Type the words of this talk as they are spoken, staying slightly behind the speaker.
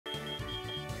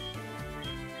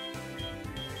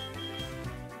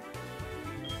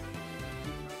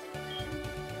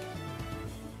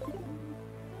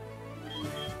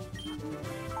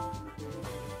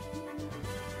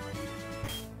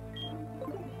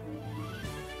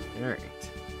Alright.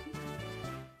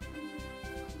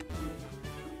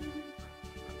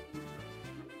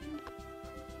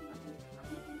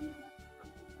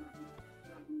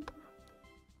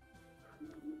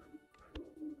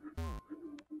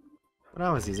 Well,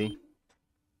 that was easy.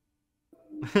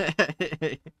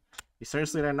 You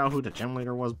seriously didn't know who the gym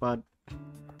leader was, bud?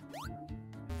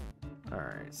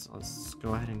 Alright, so let's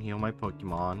go ahead and heal my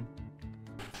Pokemon.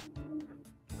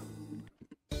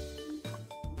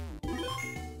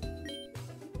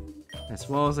 As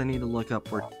well as I need to look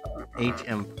up where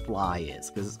HM Fly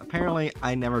is, because apparently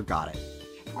I never got it.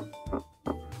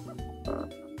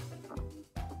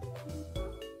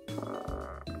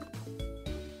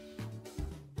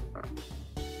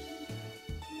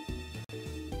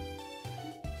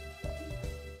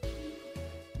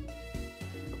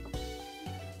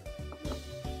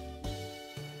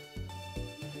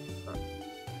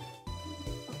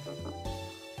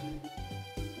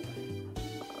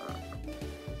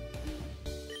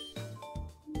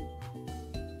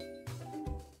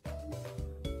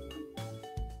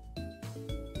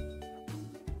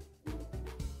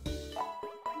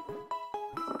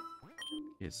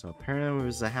 Okay, so apparently it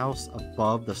was the house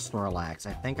above the Snorlax.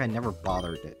 I think I never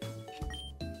bothered it.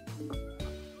 I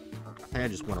think I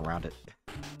just went around it.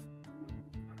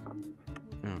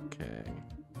 Okay.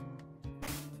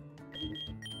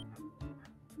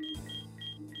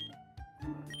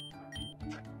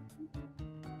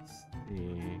 Let's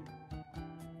see.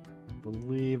 I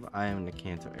believe I am in the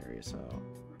Kanto area, so...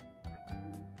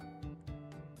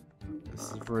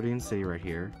 This is Viridian City right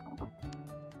here.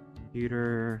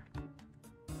 Computer...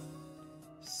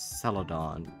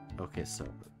 Celadon. Okay, so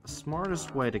the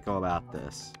smartest way to go about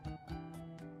this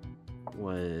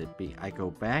would be I go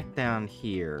back down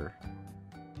here,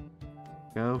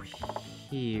 go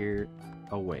here.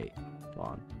 Oh wait,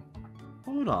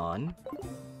 hold on.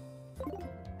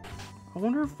 I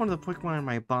wonder if one of the Pokemon in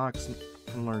my box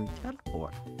can learn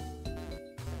Teleport.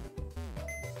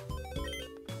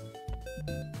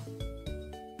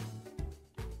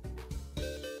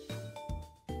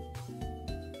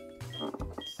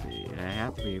 I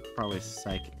have to be probably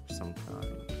psychic of some kind.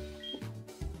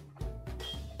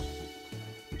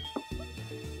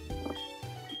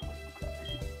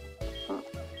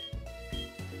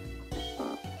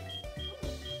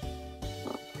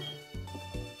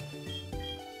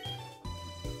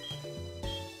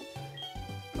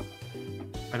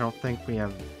 I don't think we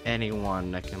have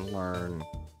anyone that can learn.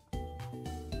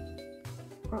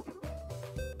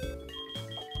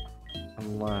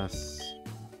 Unless...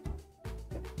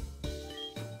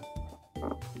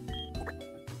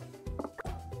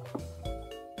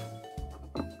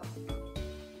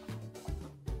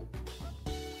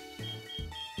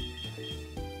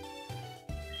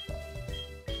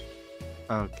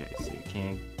 Okay, so you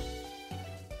can't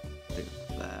do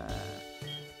that.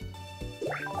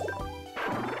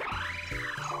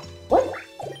 What?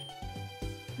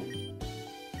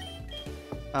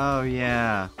 Oh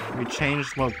yeah, we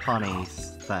changed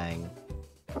Lopunny's thing.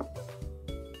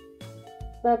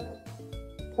 That's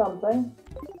something.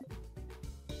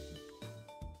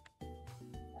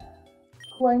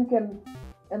 Clink and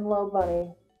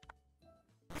Lopunny.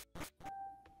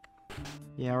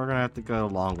 Yeah, we're gonna have to go a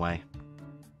long way.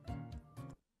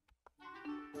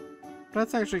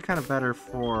 That's actually kind of better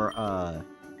for,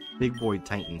 Big Boy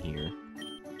Titan here.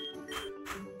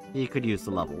 He could use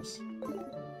the levels.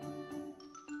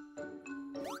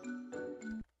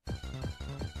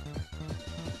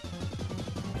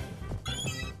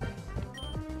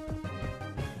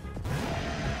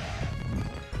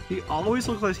 He always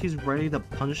looks like he's ready to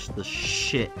punch the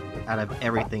shit out of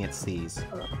everything it sees.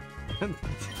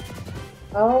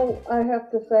 All I have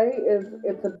to say is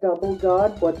it's a double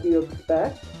god. What do you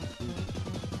expect?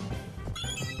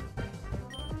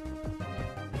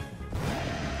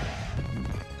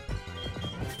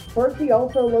 Percy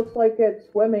also looks like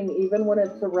it's swimming even when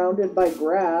it's surrounded by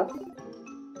grass.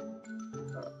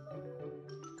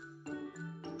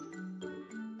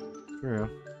 True.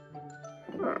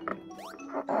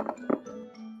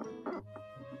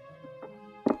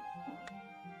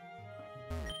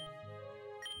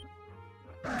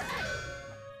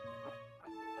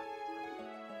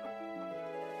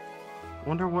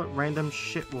 Wonder what random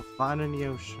shit we'll find in the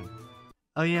ocean.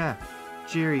 Oh yeah,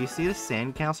 Jerry, you see the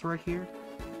sand castle right here?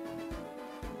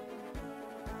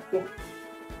 Yeah.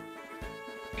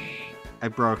 I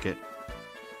broke it.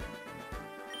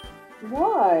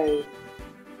 Why?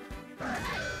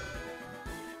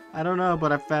 I don't know,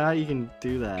 but I found out you can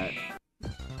do that.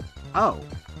 Oh.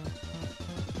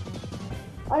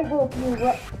 I hope you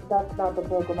That's not the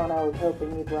Pokemon I was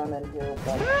hoping you'd run into,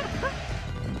 but...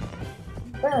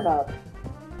 Fair enough.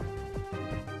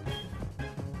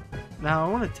 Now, I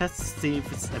want to test to see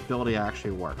if its ability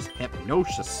actually works.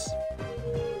 Hypnosis.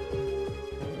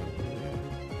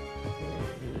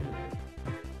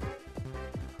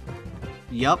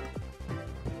 Yup.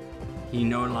 He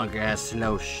no longer has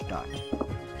slow start.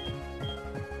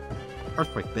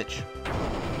 Earthquake, bitch.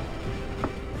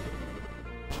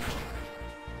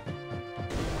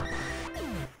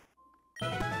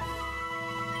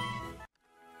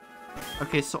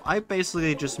 Okay, so I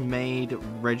basically just made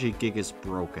Regigigas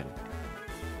broken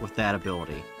with that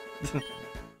ability.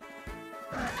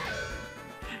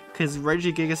 Because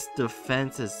Regigigas'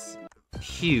 defense is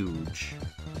huge.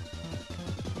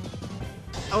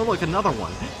 Oh, look, another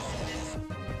one.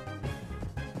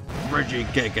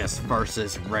 Regigigas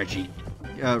versus Regigigas.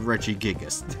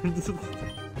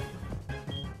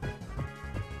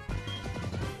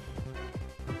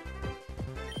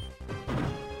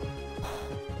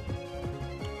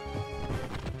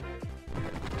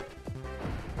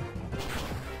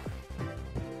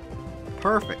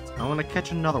 Perfect. I want to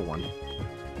catch another one.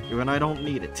 Even I don't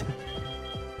need it.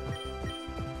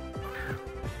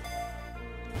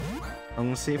 I'm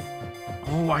gonna see if...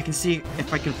 Oh, I can see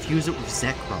if I can fuse it with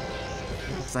Zekrom.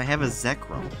 Because I have a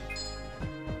Zekrom.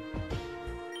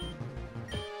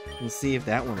 Let's see if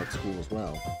that one looks cool as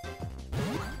well.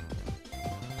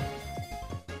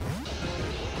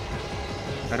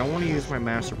 I don't want to use my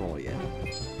Master Ball yet.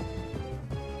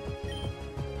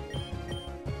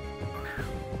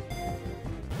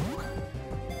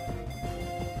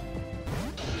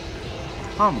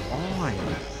 Come on!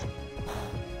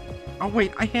 Oh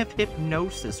wait, I have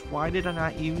Hypnosis. Why did I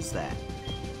not use that?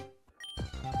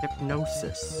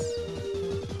 Hypnosis.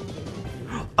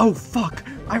 Oh fuck!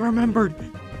 I remembered!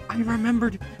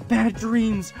 Bad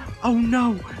dreams! Oh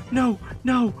no! No!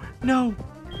 No! No!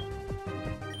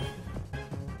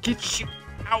 Get you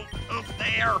out of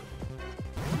there!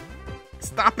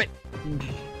 Stop it!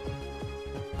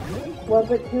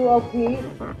 Was it too OP?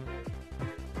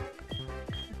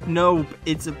 No,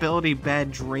 its ability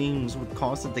Bad Dreams would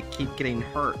cause it to keep getting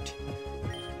hurt.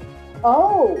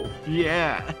 Oh!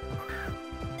 Yeah.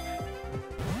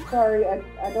 Sorry,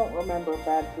 I don't remember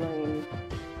Bad Dreams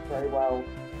very well.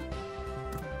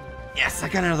 Yes, I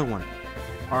got another one.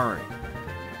 Alright.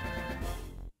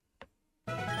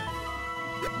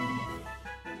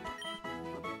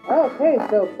 Okay,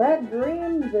 so Bad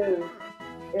Dreams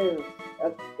is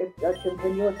a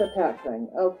continuous attack thing.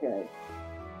 Okay.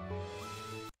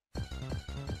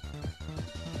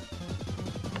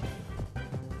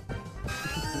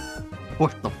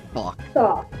 What the fuck?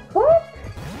 The fuck?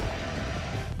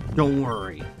 Don't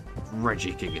worry.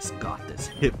 Regigigas got this.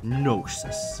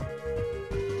 Hypnosis.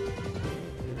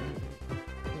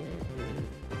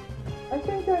 I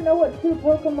think I know what two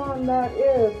Pokemon that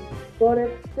is, but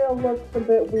it still looks a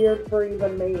bit weird for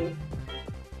even me.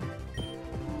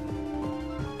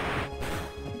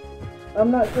 I'm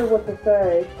not sure what to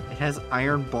say. It has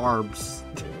iron barbs.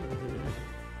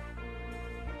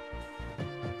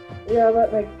 Yeah,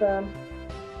 that makes sense.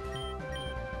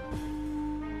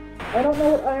 I don't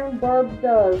know what Iron Barb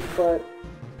does, but...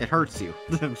 It hurts you.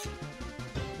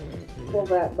 Well,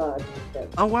 that much.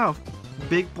 Oh wow.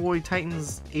 Big Boy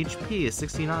Titan's HP is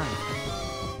 69.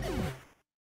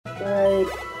 Right.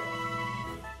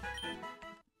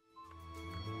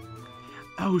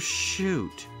 Oh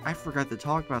shoot. I forgot to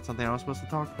talk about something I was supposed to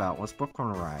talk about once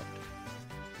Bookworm arrived.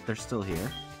 They're still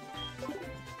here.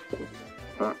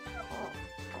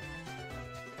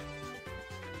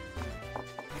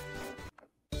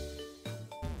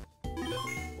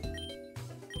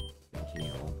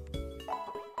 Heal.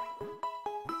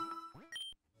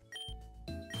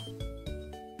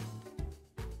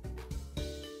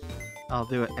 I'll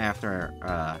do it after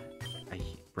I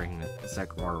bring the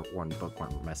second one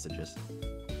Bookworm messages.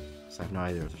 So I have no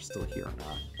idea if they're still here or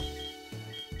not.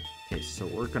 Okay, so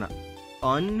we're gonna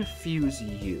unfuse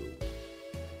you.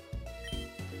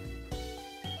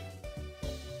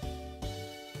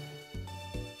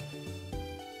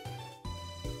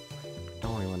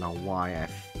 Don't even know why I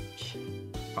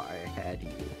had you.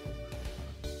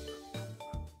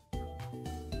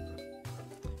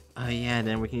 Oh yeah,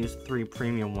 then we can use 3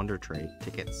 premium Wonder Trade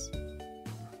tickets.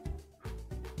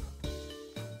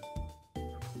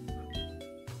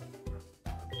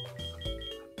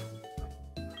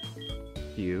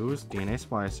 Fuse, DNA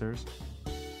splicers.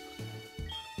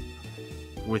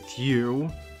 With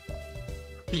you.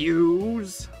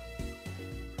 Fuse!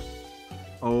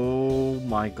 Oh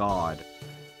my god.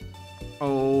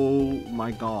 Oh my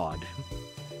god.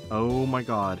 Oh my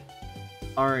god.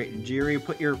 Alright, Jiri,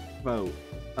 put your vote.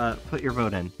 Put your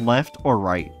vote in. Left or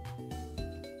right?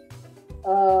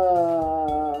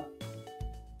 Uh,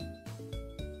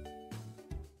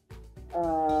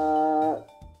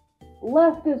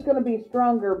 left is going to be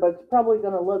stronger, but it's probably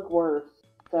going to look worse.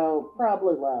 So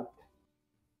probably left.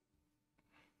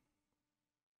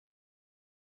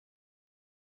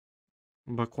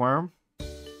 Bookworm?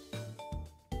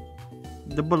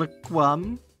 The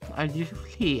bookworm? Are you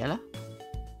here?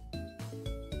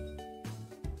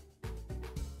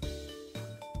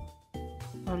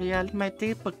 Holy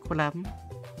almighty bookworm.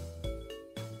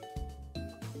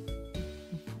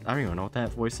 I don't even know what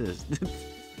that voice is.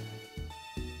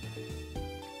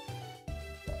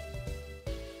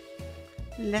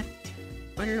 Left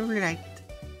or right?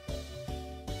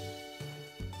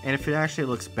 And if it actually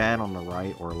looks bad on the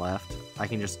right or left, I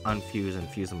can just unfuse and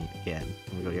fuse them again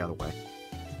and go the other way.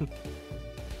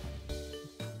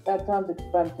 That sounds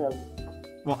expensive.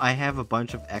 Well, I have a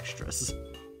bunch of extras.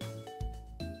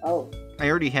 Oh. I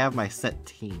already have my set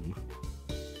team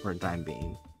for the time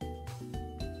being.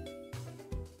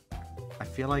 I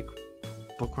feel like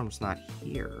Bookworm's not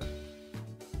here.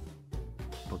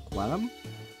 Bookworm?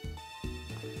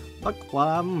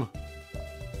 Bookworm!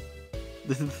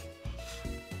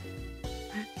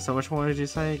 So which one did you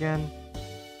say again?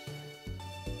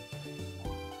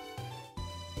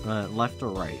 Left or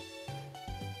right?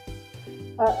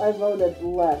 I voted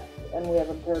left, and we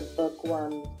haven't heard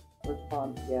Bookworm's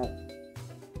response yet.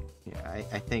 Yeah,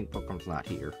 I think Bookworm's not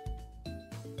here.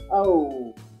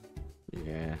 Oh.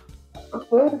 Yeah.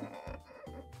 Good.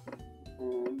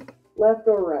 Left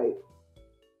or right?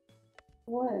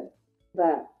 What?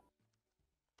 That.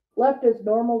 Left is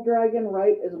normal dragon,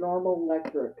 right is normal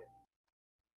electric.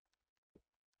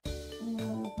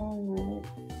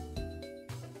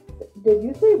 Did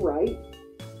you say right?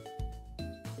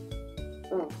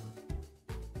 Oh.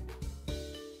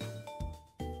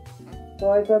 So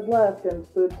I said left and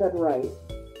Spood said right.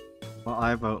 Well,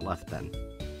 I vote left then.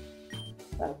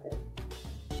 Okay.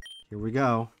 Here we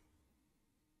go.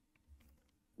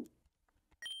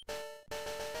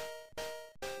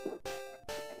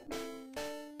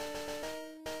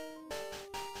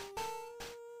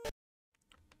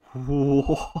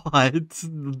 What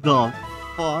the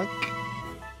fuck?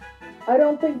 I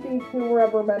don't think these two were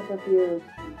ever meant to fuse.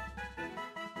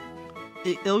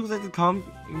 It looks like a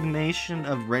combination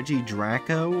of Reggie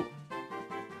Draco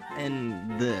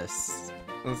and this.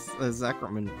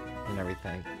 Zekrom and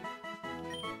everything.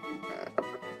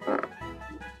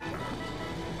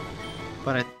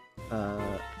 But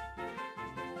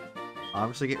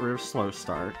obviously get rid of slow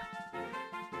start.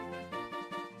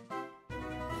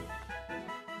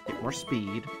 Get more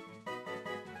speed.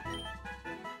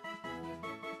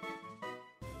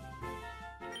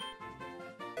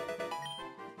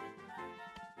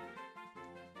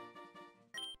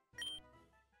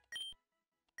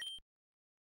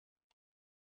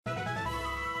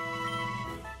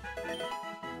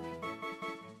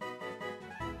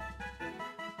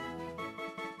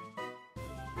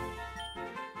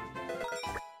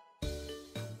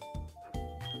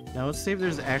 Now let's see if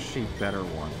there's actually better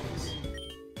ones.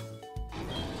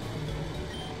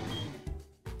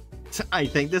 I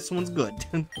think this one's good.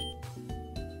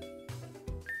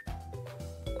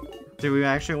 Do we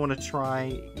actually want to try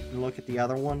and look at the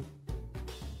other one?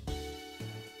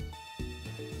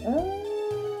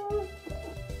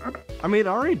 I mean, it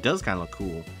already does kind of look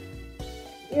cool.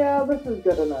 Yeah, this is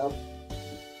good enough.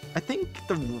 I think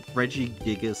the Reggie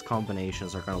Gigas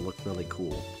combinations are going to look really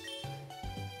cool.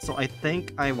 So I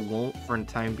think I won't, for the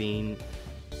time being,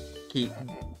 keep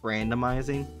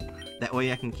randomizing. That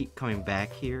way I can keep coming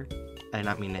back here. I did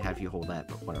not mean to have you hold that,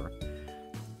 but whatever.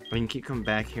 I can keep coming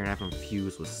back here and have them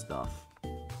fuse with stuff.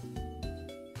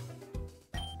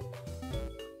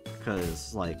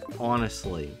 Because, like,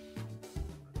 honestly,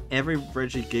 every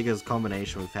Reggie Gigas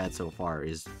combination we've had so far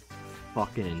is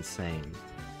fucking insane.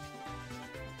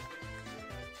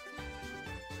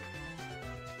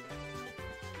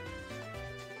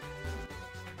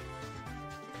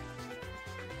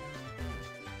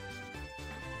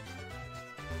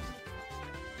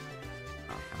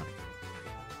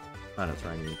 Oh, that's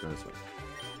right, I need to go this way.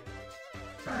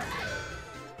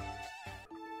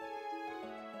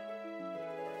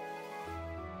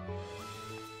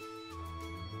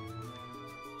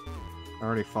 I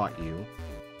already fought you.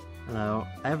 Hello,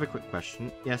 I have a quick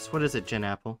question. Yes, what is it, Gen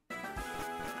Apple?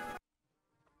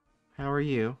 How are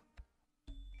you?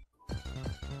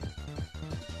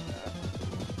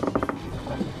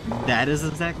 That is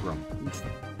a Zekrom.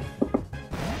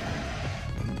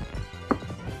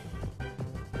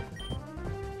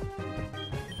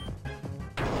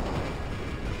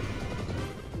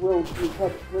 Will you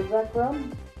catch the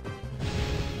Zekrom?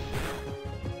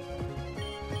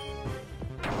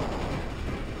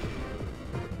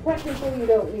 technically you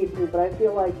don't need to, but I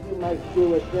feel like you might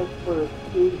do it just for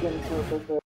fusion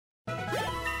purposes.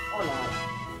 Or not.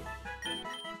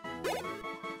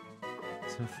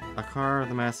 So if a car of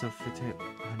the mass of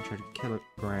 1,500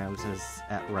 kilograms is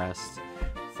at rest.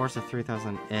 Force of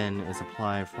 3,000 N is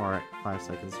applied for 5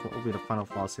 seconds. What will be the final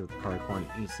velocity of the car according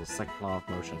to Einstein's second law of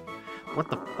motion? What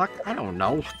the fuck? I don't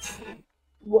know.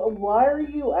 Why are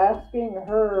you asking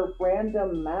her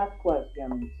random math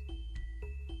questions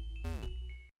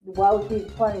while she's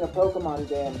playing a Pokemon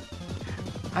game?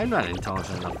 I'm not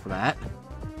intelligent enough for that.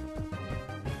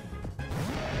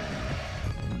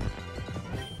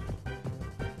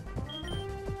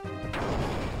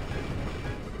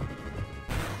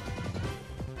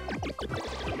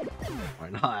 Why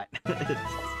not?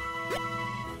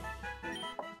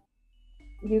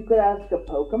 You could ask a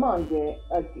Pokemon game,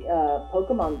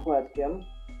 Pokemon question.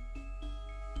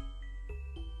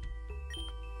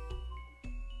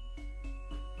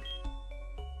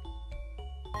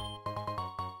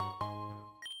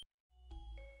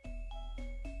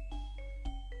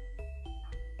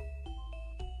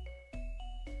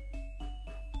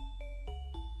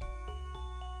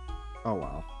 Oh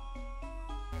well.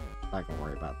 Not gonna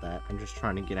worry about that. I'm just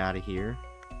trying to get out of here.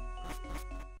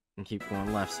 And keep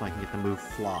going left so I can get the move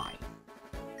Fly.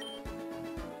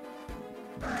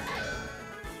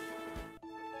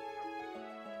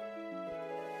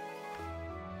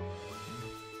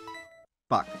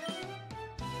 Fuck.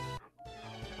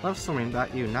 Love swimming,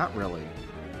 not you, not really.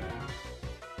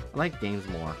 I like games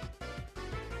more.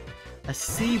 A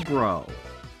Seabro!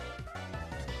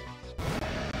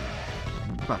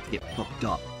 About to get fucked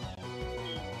up.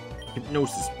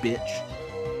 Hypnosis, bitch.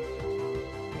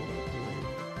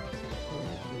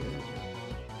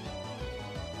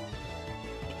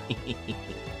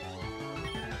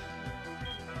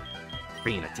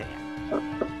 Bean attack.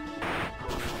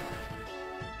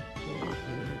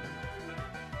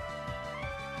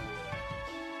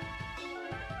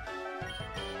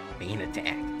 Bean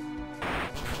attack.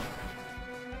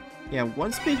 Yeah,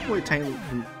 once Big Boy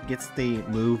Titan gets the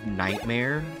move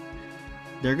Nightmare,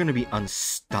 they're gonna be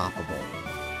unstoppable.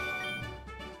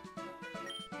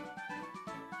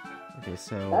 Okay,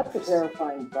 so... That's a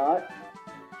terrifying thought.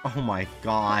 Oh my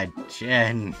god,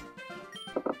 Jen!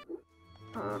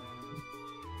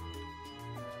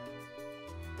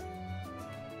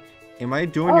 Am I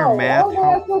doing your math? Oh,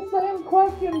 that's the same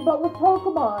question, but with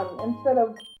Pokemon instead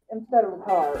of a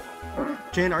car.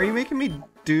 Jen, are you making me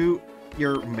do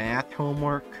your math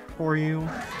homework for you?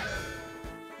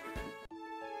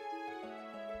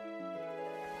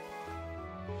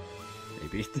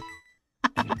 Maybe.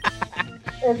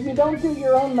 If you don't do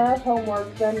your own math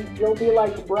homework, then you'll be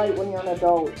like Bright when you're an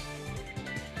adult.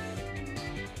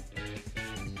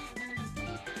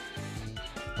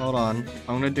 Hold on,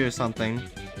 I'm gonna do something.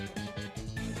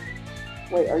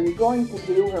 Wait, are you going to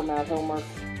do her math homework?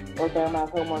 Or their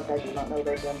math homework? I do not know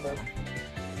their gender.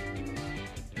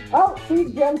 Oh,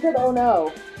 see, Jen said, oh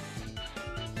no.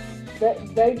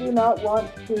 They do not want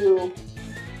to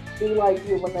be like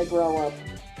you when they grow up.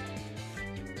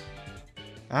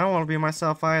 I don't want to be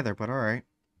myself either, but alright.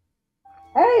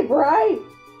 Hey, Bright!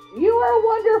 You are a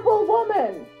wonderful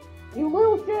woman! You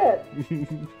little shit!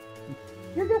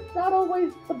 You're just not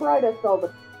always the brightest all the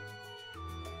time.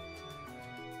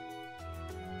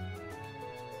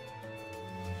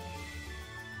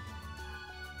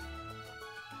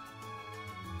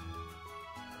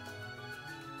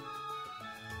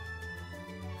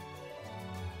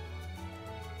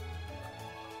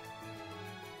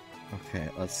 Okay,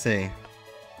 let's see.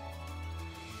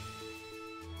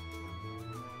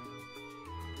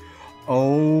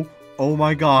 Oh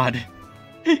my god.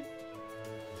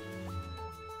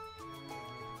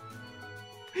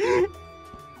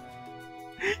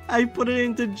 I put it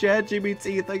into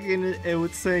ChatGPT thinking it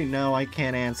would say, no, I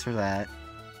can't answer that.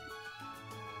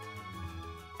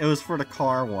 It was for the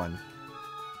car one.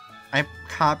 I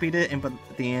copied it and put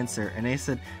the answer, and they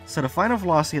said, so the final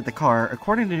velocity of the car,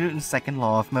 according to Newton's second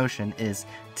law of motion, is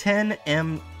 10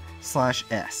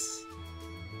 m/s.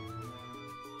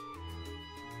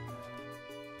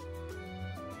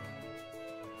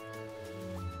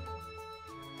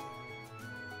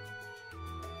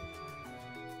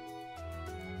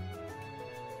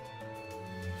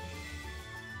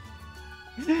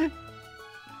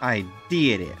 I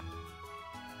did it.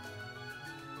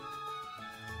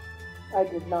 I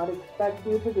did not expect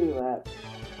you to do that.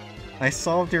 I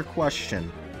solved your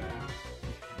question.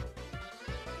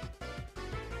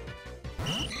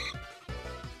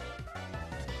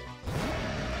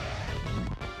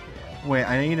 Wait,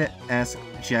 I need to ask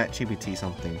ChatGPT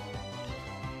something.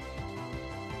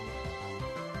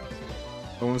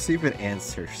 I want to see if it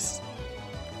answers.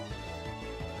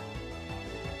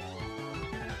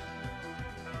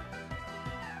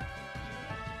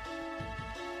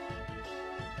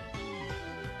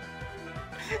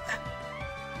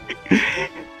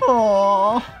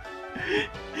 Aww.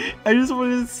 I just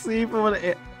wanted to see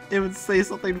if it would say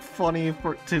something funny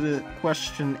to the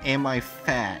question, am I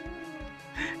fat?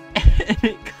 And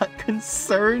it got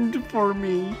concerned for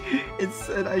me. It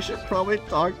said I should probably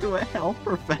talk to a health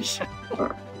professional.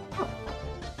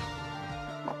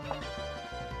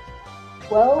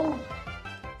 Well...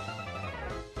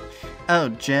 Oh,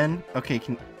 Jen? Okay,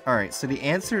 alright, so the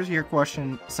answer to your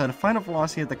question, so the final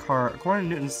velocity of the car, according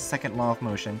to Newton's second law of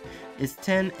motion, is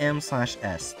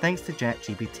 10m/s, thanks to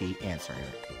ChatGPT answering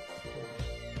it.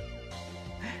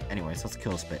 Anyways, let's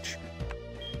kill this bitch.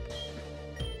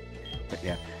 But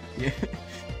yeah.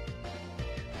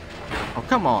 Oh,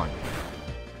 come on!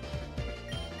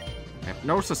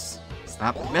 Hypnosis!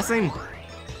 Stop missing!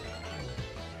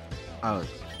 Oh,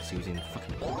 it's using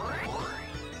fucking...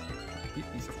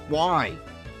 Why?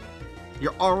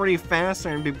 You're already faster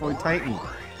than Big Boy Titan.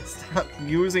 Stop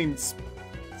using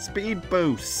speed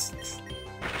boosts.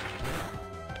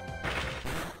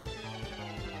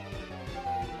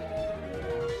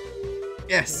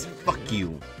 Yes, fuck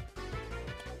you.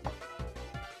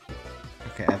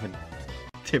 Okay, I have a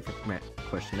different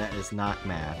question. That is not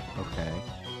math. Okay.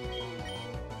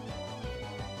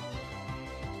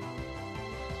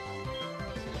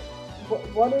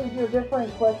 What is your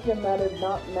different question that is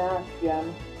not math,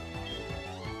 Jen?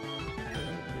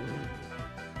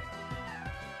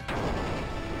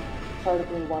 Part of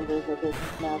me wonders if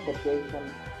it's math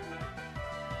adjacent.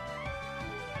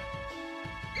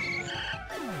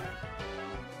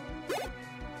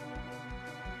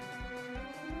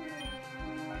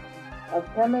 A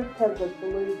chemist has a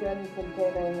solution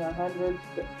containing 100...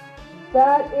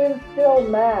 That is still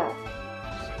math!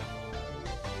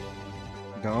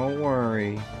 Don't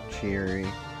worry, Cheery.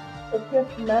 It's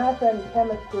just math and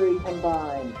chemistry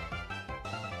combined.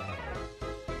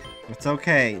 It's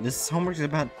okay. This homework is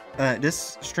about...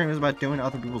 this stream is about doing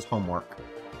other people's homework.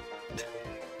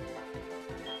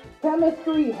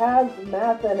 Chemistry has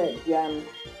math in it, Jen.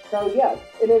 So yes,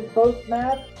 it is both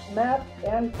math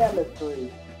and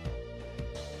chemistry.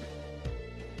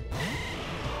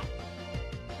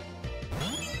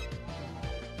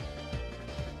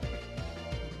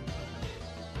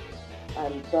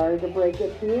 I'm sorry to break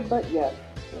it to you, but yes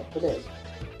it is.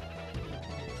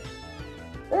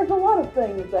 There's a lot of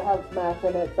things that have math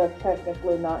in it that's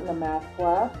technically not in a math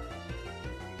class.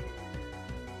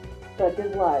 Such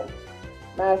as life.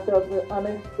 Math is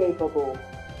unescapable.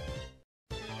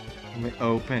 Let me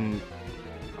open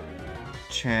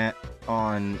chat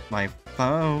on my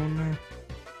phone.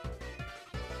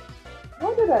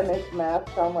 Why did I make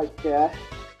math sound like death?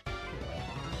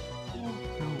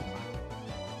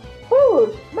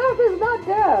 Food! Math is not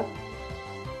death!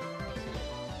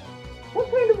 What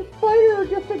kind of spider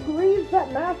just agrees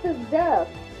that math is death?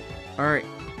 Alright.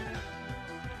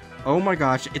 Oh my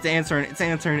gosh, it's answering, it's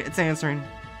answering, it's answering.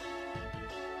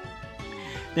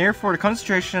 Therefore, the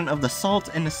concentration of the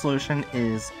salt in the solution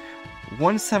is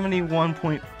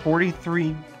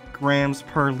 171.43 grams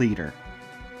per liter.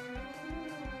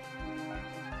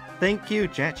 Thank you,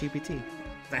 ChatGPT.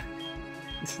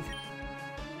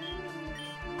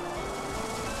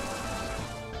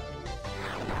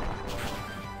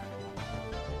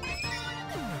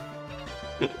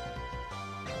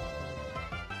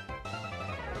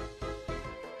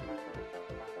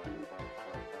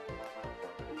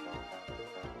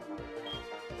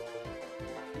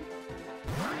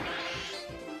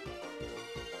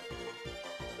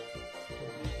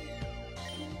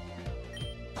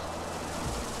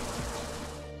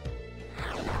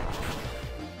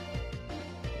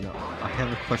 No, I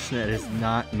have a question that is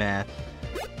not math.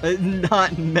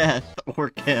 Not meth or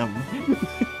chem.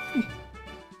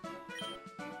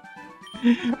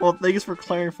 Well, thanks for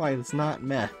clarifying, it's not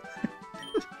meth.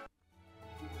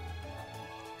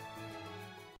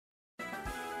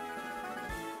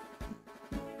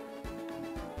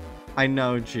 I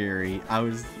know, Jerry. I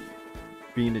was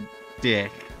being a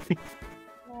dick.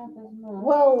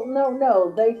 Well,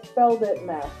 no, they spelled it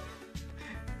meth.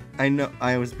 I know,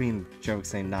 I was being a joke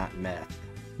saying not meth.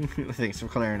 Thanks for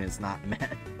clarifying, it's not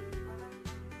meth.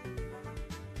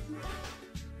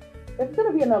 It's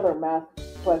gonna be another math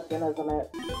question, isn't it?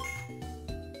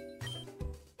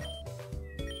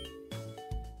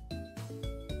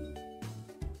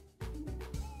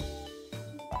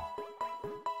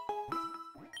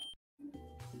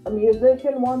 A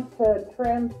musician wants to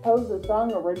transpose a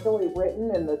song originally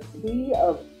written in the key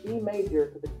of C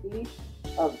major to the key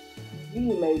of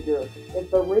G major.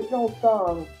 If the original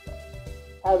song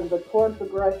has the chord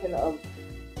progression of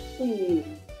C,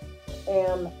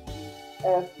 M,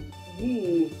 F,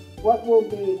 G, what will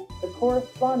be the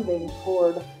corresponding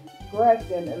chord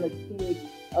progression in the key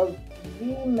of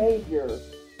G major?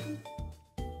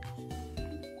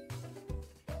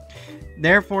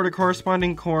 Therefore, the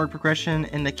corresponding chord progression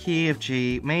in the key of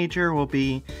G major will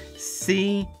be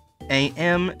C, A,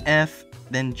 M, F,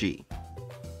 then G.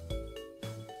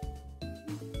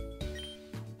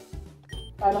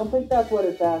 I don't think that's what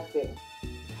it's asking.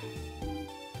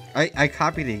 I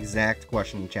copied the exact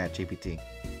question in ChatGPT.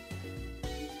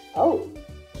 Oh.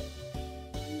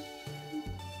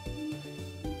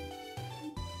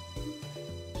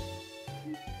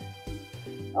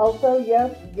 Also,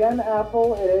 yes, Gen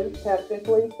Apple, it is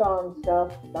technically song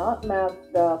stuff, not math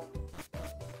stuff.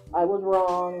 I was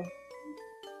wrong.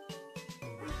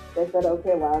 They said,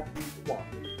 okay, last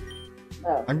one.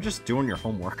 Oh. I'm just doing your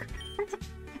homework.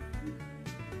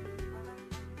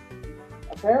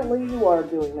 Apparently you are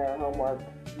doing their homework.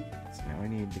 So now I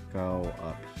need to go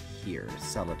up here,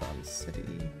 Celadon City.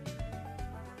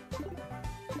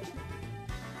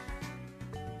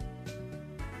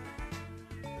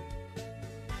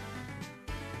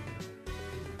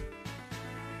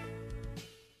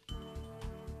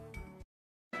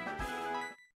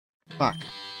 Fuck.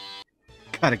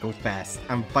 Gotta go fast.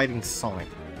 I'm fighting Sonic.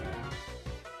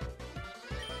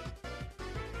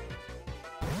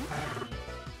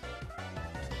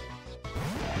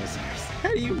 How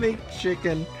do you make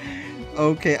chicken?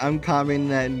 Okay, I'm commenting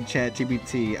that in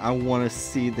ChatGPT. I want to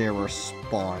see their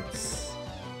response.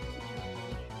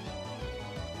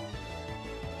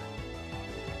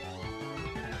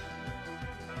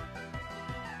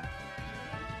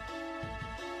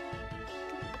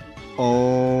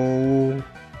 Oh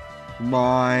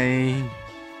my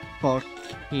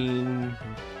fucking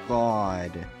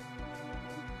god.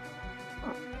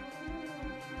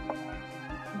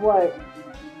 What?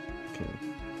 Okay.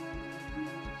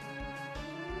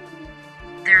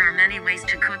 There are many ways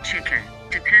to cook chicken,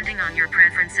 depending on your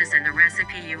preferences and the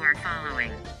recipe you are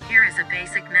following. Here is a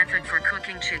basic method for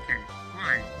cooking chicken.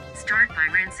 1. Start by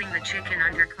rinsing the chicken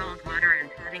under cold water and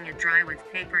patting it dry with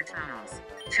paper towels.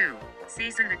 2.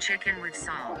 Season the chicken with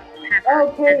salt, pepper,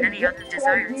 Okay, and any other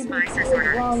desired spices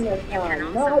or wrong herbs. this You can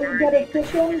time. Know also how you get a marinate the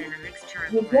chicken chicken? in a mixture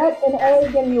of You oil, get an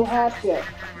egg and you hatch it.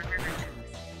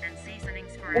 and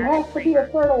seasonings for It added has to be a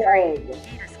flavor. fertile 3. egg.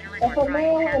 Heat a skillet If or a frying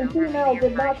male pan and over female medium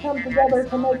did not high come heat and together add a to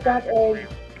small make that amount of egg,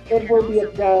 oil. it will be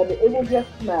a dud. It will just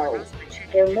smell. Roast the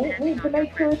chicken They depending need to on your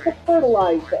make sure it's a preference.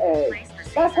 fertilized egg. Place the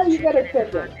That's how seasoned you get a chicken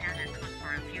in a hot chicken. pan and cook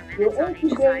for a few You minutes on each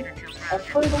incubate side until a brown.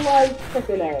 fertilized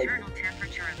chicken The egg. internal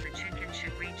temperature of the chicken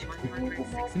should reach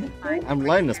 165 I'm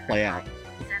letting this play out.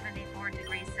 74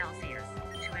 degrees Celsius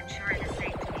to ensure it is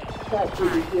safe to eat. That 5.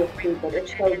 TV is Remove stupid. the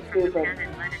It's so chicken from the stupid. pan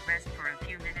and let it rest for a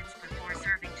few minutes before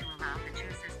serving to allow the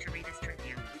juices to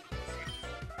redistribute.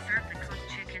 6. Serve the cooked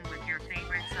chicken with your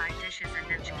favorite side dishes and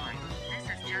enjoy. This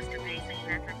is just a basic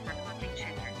method for cooking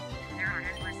chicken. There are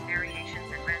endless variations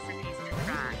and recipes to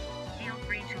try. Feel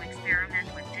free to experiment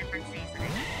with different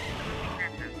seasonings, cooking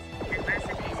methods, and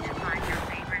recipes to find your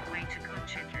favorite way to cook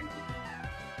chicken.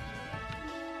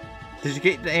 Did you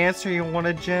get the answer you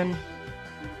wanted, Jen?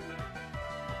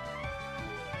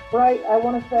 Right, I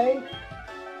want to say,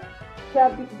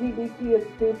 ChatGPT is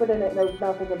stupid and it knows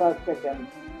nothing about chicken.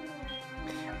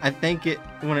 I think it,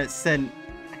 when it said,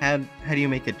 how do you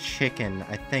make a chicken,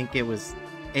 I think it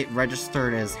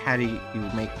registered as how do you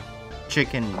make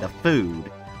chicken the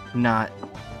food, not,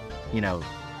 you know,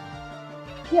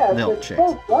 Yes, milk it chicks.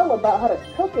 spoke well about how to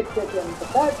cook a chicken,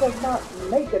 but that does not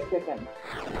make a chicken.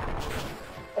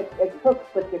 It cooks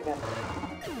the chicken.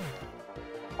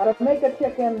 How to make a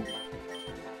chicken?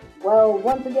 Well,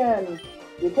 once again,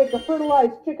 you take a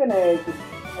fertilized chicken egg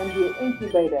and you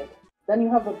incubate it. Then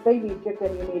you have a baby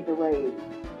chicken you need to raise.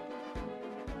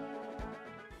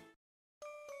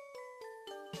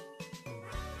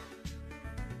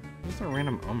 There's a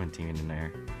random Omentine in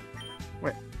there.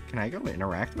 Wait, can I go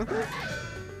interact with it?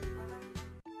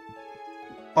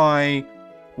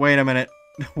 Wait a minute.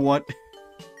 What?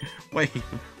 Wait,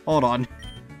 hold on.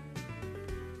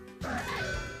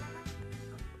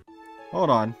 Hold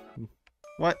on.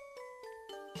 What?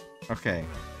 Okay.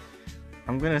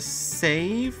 I'm gonna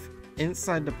save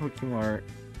inside the Pokemon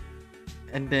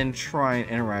and then try and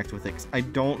interact with it. 'Cause I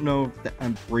don't know that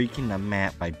I'm breaking the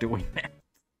map by doing that.